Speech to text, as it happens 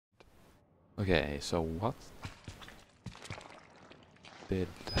Okay, so what did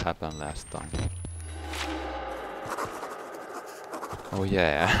happen last time? Oh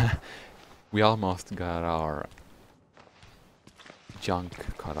yeah, we almost got our junk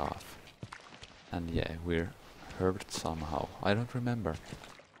cut off. And yeah, we're hurt somehow. I don't remember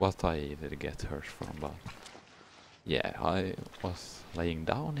what I did get hurt from, but yeah, I was laying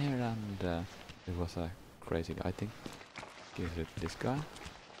down here and it was a crazy guy. I think, is it this guy?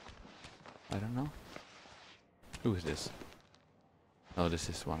 I don't know. Who is this? No, this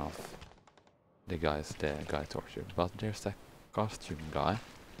is one of the guys the guy tortured. But there's a costume guy.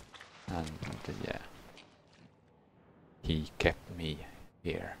 And yeah. He kept me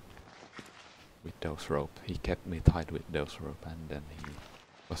here. With those rope. He kept me tied with those rope and then he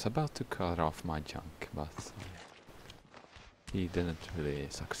was about to cut off my junk. But he didn't really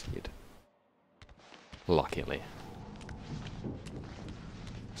succeed. Luckily.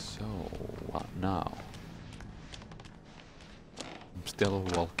 So, what now? I'm still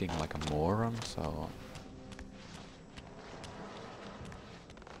walking like a moron, so...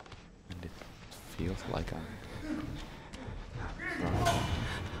 And it feels like I'm... Right.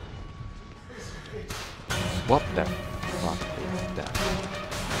 What the fuck is that?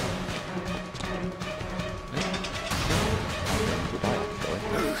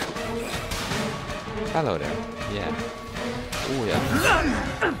 Hello there. Yeah. Oh yeah.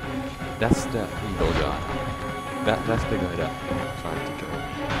 That's the evil guy. That's the guy that tried to kill me.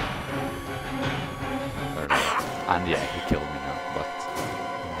 And yeah, he killed me now, but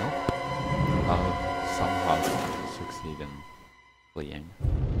nope. I'll somehow succeed in fleeing.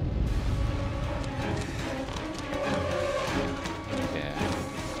 Yeah.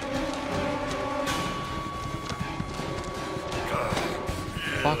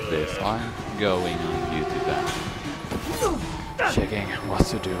 Fuck this, I'm going on YouTube and checking what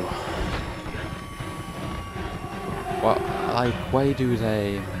to do. Well, like, why do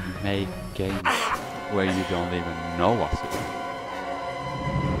they make games where you don't even know what to do?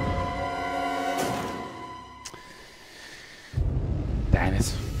 Damn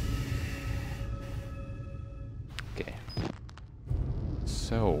it. Okay.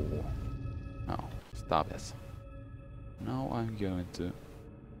 So... No, stop it. Now I'm going to...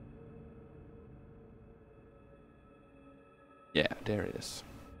 Yeah, there it is.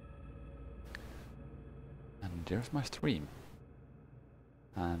 And there's my stream.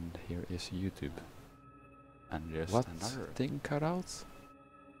 And here is YouTube. And there's another thing cut out.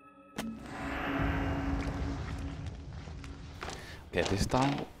 Okay, this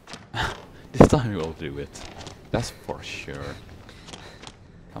time... this time we'll do it. That's for sure.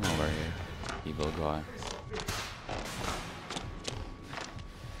 Come over here, evil guy.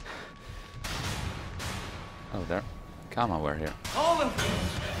 Oh, there. Come over here. All of you,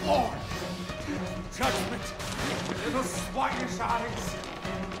 Lord! Judgment! Little swinish eyes!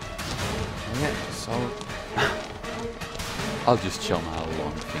 Yeah, so... I'll just show my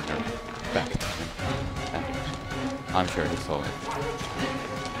long finger back to him. And I'm sure he saw it.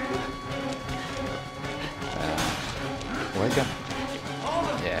 Wake up.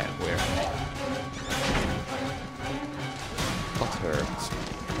 Yeah, we're... Butt hurts.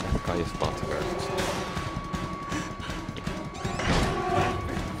 That guy is butt hurts.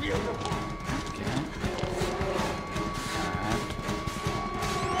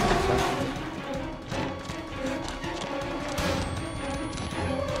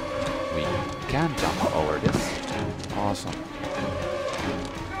 Can jump over this. Awesome.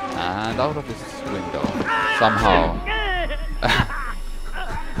 And out of this window. Somehow.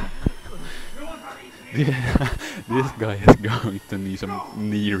 This guy is going to need some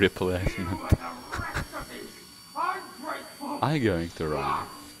knee replacement. I'm going to run.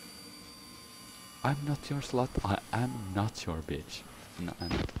 I'm not your slut. I am not your bitch.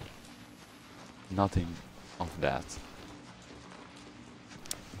 And nothing of that.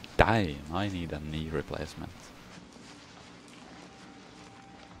 Damn, I need a knee replacement.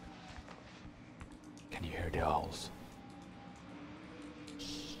 Can you hear the owls?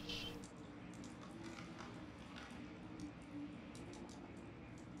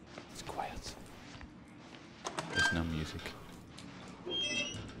 It's quiet. There's no music.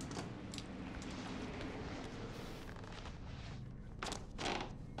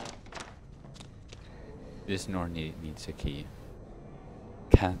 This door needs a key.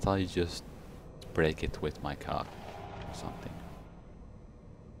 Can't I just break it with my car or something?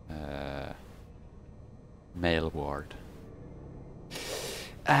 Mail ward.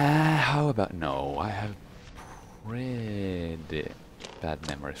 How about no? I have pretty bad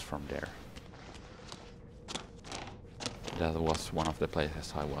memories from there. That was one of the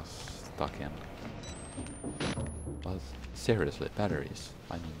places I was stuck in. But seriously, batteries.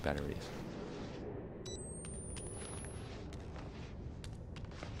 I need batteries.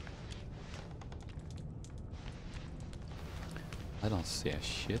 I don't see a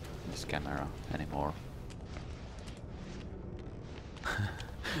shit in this camera anymore.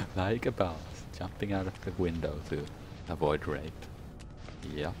 Like a boss, jumping out of the window to avoid rape.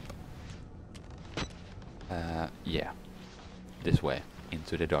 Yup. Yeah. This way,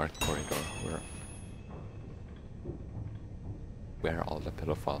 into the dark corridor where all the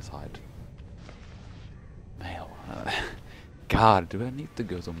pedophiles hide. Mail. God, do I need to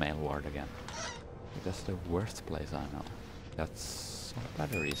go to mail ward again? That's the worst place I know. That's some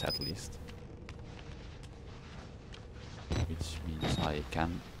batteries at least. Which means I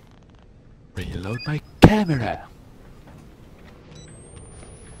can reload my camera!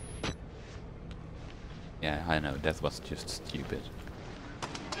 Yeah, I know, that was just stupid.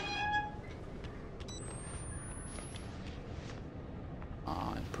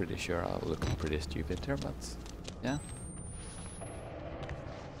 I'm pretty sure I look pretty stupid there, but yeah.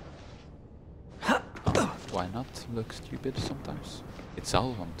 Why not look stupid sometimes? It's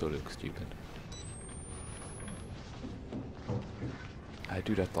all fun to look stupid. I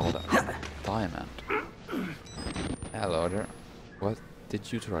do that all the time and... Hello there. What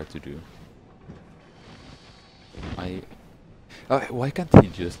did you try to do? Why can't he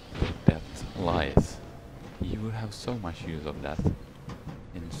just put that lies? You would have so much use of that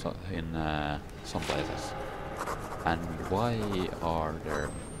in some places. And why are there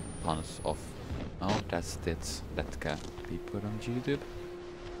tons of... Oh, that's it. That can be put on YouTube.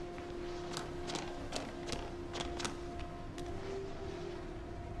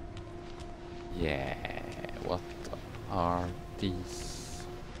 Yeah, what are these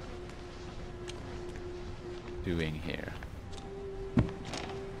doing here?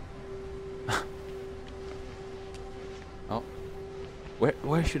 Oh,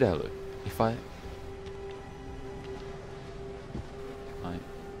 where should I look? If I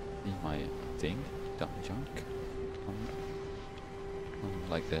need my thing, junk,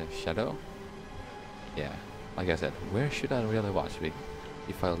 like the shadow. Yeah, like I said, where should I really watch?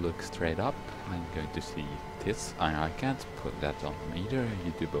 If I look straight up, I'm going to see tits, and I can't put that on either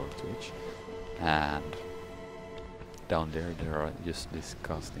YouTube or Twitch. And down there are just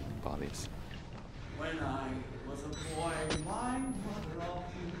disgusting bodies. When I was a boy, my mother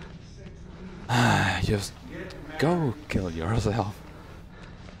often said to me, just go kill yourself.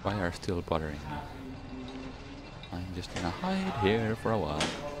 Why are you still bothering me? I'm just gonna hide here for a while.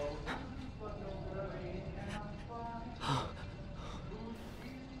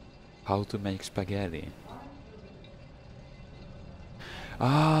 How to make spaghetti.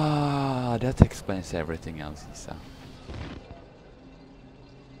 Ah, that explains everything else, Isa.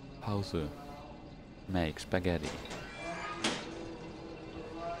 How to make spaghetti.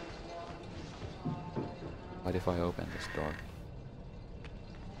 What if I open this door?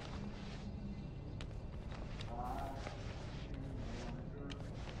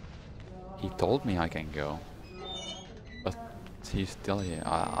 He told me I can go. But he's still here.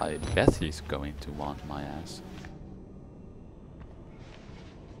 I bet he's going to want my ass.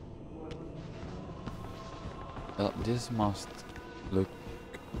 Well, this must look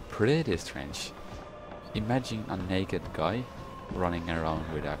pretty strange. Imagine a naked guy running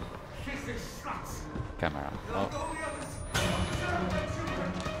around with a camera. Oh.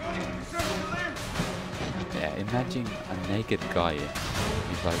 Yeah, imagine a naked guy.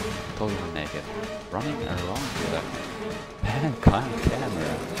 He's like totally naked, running around with a camera.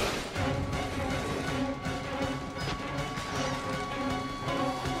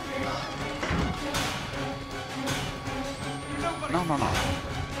 No.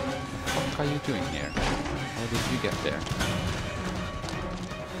 What are you doing here? How did you get there?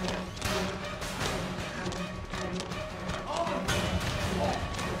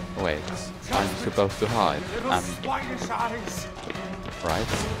 Wait, I'm supposed to hide.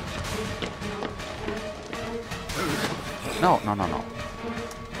 Right? No.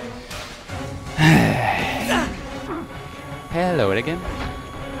 Hello again.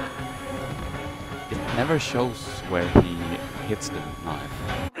 It never shows where he hits the knife.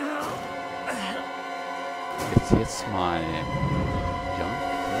 It hits my junk.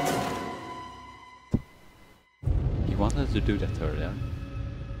 He wanted to do that earlier.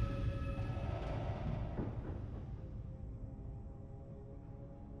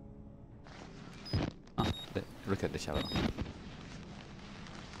 Look at the shadow.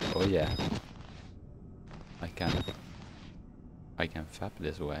 Oh yeah. I can fap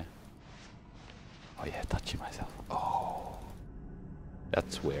this way. Oh yeah, touching myself. Oh.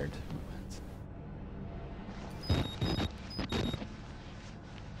 That's weird.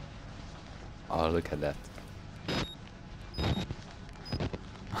 Oh, look at that.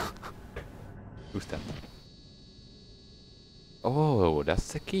 Who's that? Oh,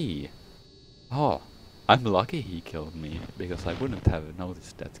 that's the key. Oh, I'm lucky he killed me, because I wouldn't have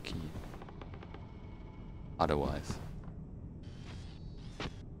noticed that key otherwise.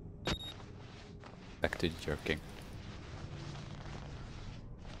 Back to jerking.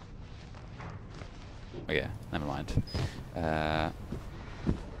 Okay, never mind. No,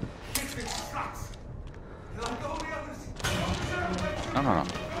 no, no.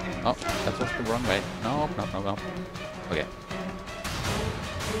 Oh, that was the wrong way. No, no, no, no. Okay.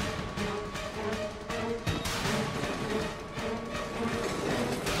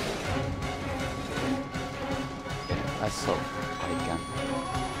 So I can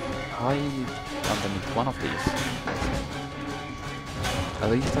hide underneath one of these. At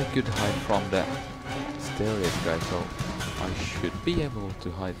least I could hide from the mysterious guy, so I should be able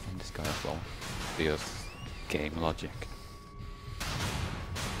to hide from this guy as well. Because game logic.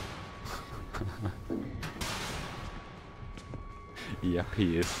 Yep,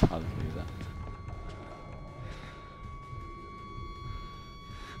 he is. I'll do that.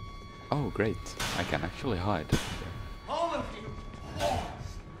 Oh, great. I can actually hide. All of you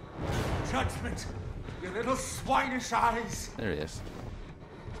whores! Judgment! Your little swinish eyes! There he is.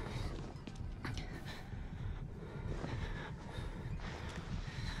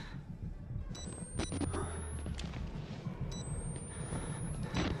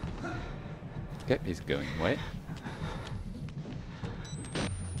 Okay, he's going away.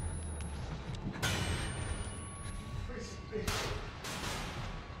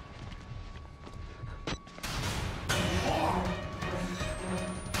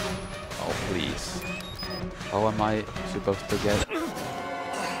 Please. How am I supposed to get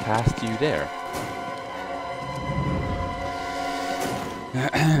past you there?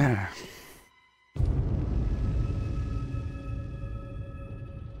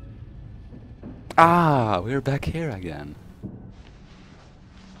 Ah, we're back here again.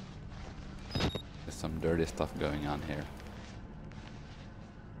 There's some dirty stuff going on here.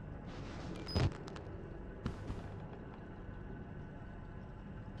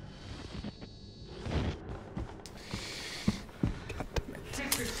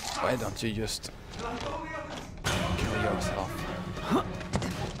 Why don't you just kill yourself?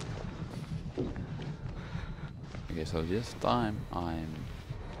 Okay, so this time I'm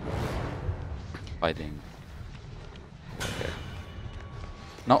fighting over here.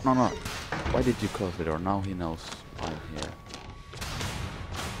 No, no, no. Why did you close the door? Now he knows I'm here.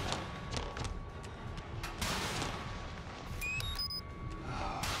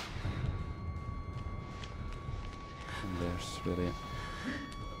 And there's really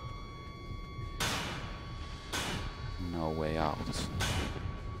no way out.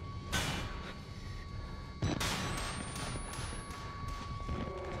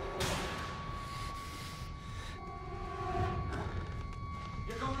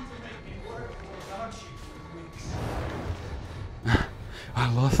 You're going to make me work, aren't you?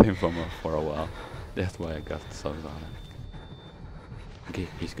 I lost him for a while. That's why I got so excited. Okay,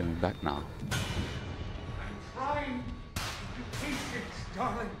 he's going back now. I'm trying to be patient,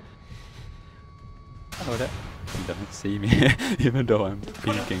 darling. Hello there. He doesn't see me, even though I'm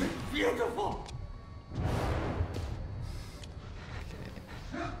peeking. Beautiful.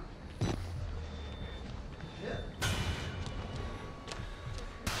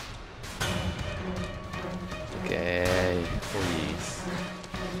 Okay, please.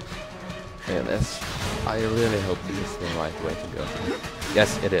 Okay, let's. I really hope this is the right way to go.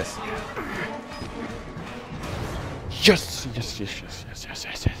 Yes, it is. Yes, yes, yes, yes, yes, yes,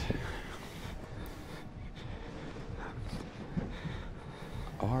 yes, yes.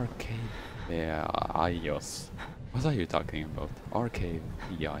 Arcade iOS. What are you talking about? Arcade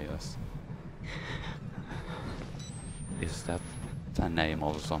iOS. Is that the name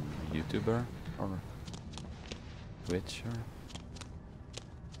of some YouTuber or Twitcher?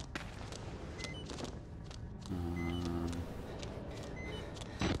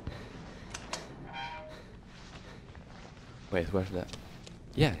 Wait, where's that?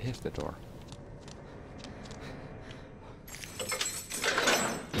 Yeah, here's the door.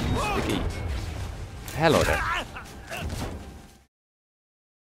 The key. Hello there.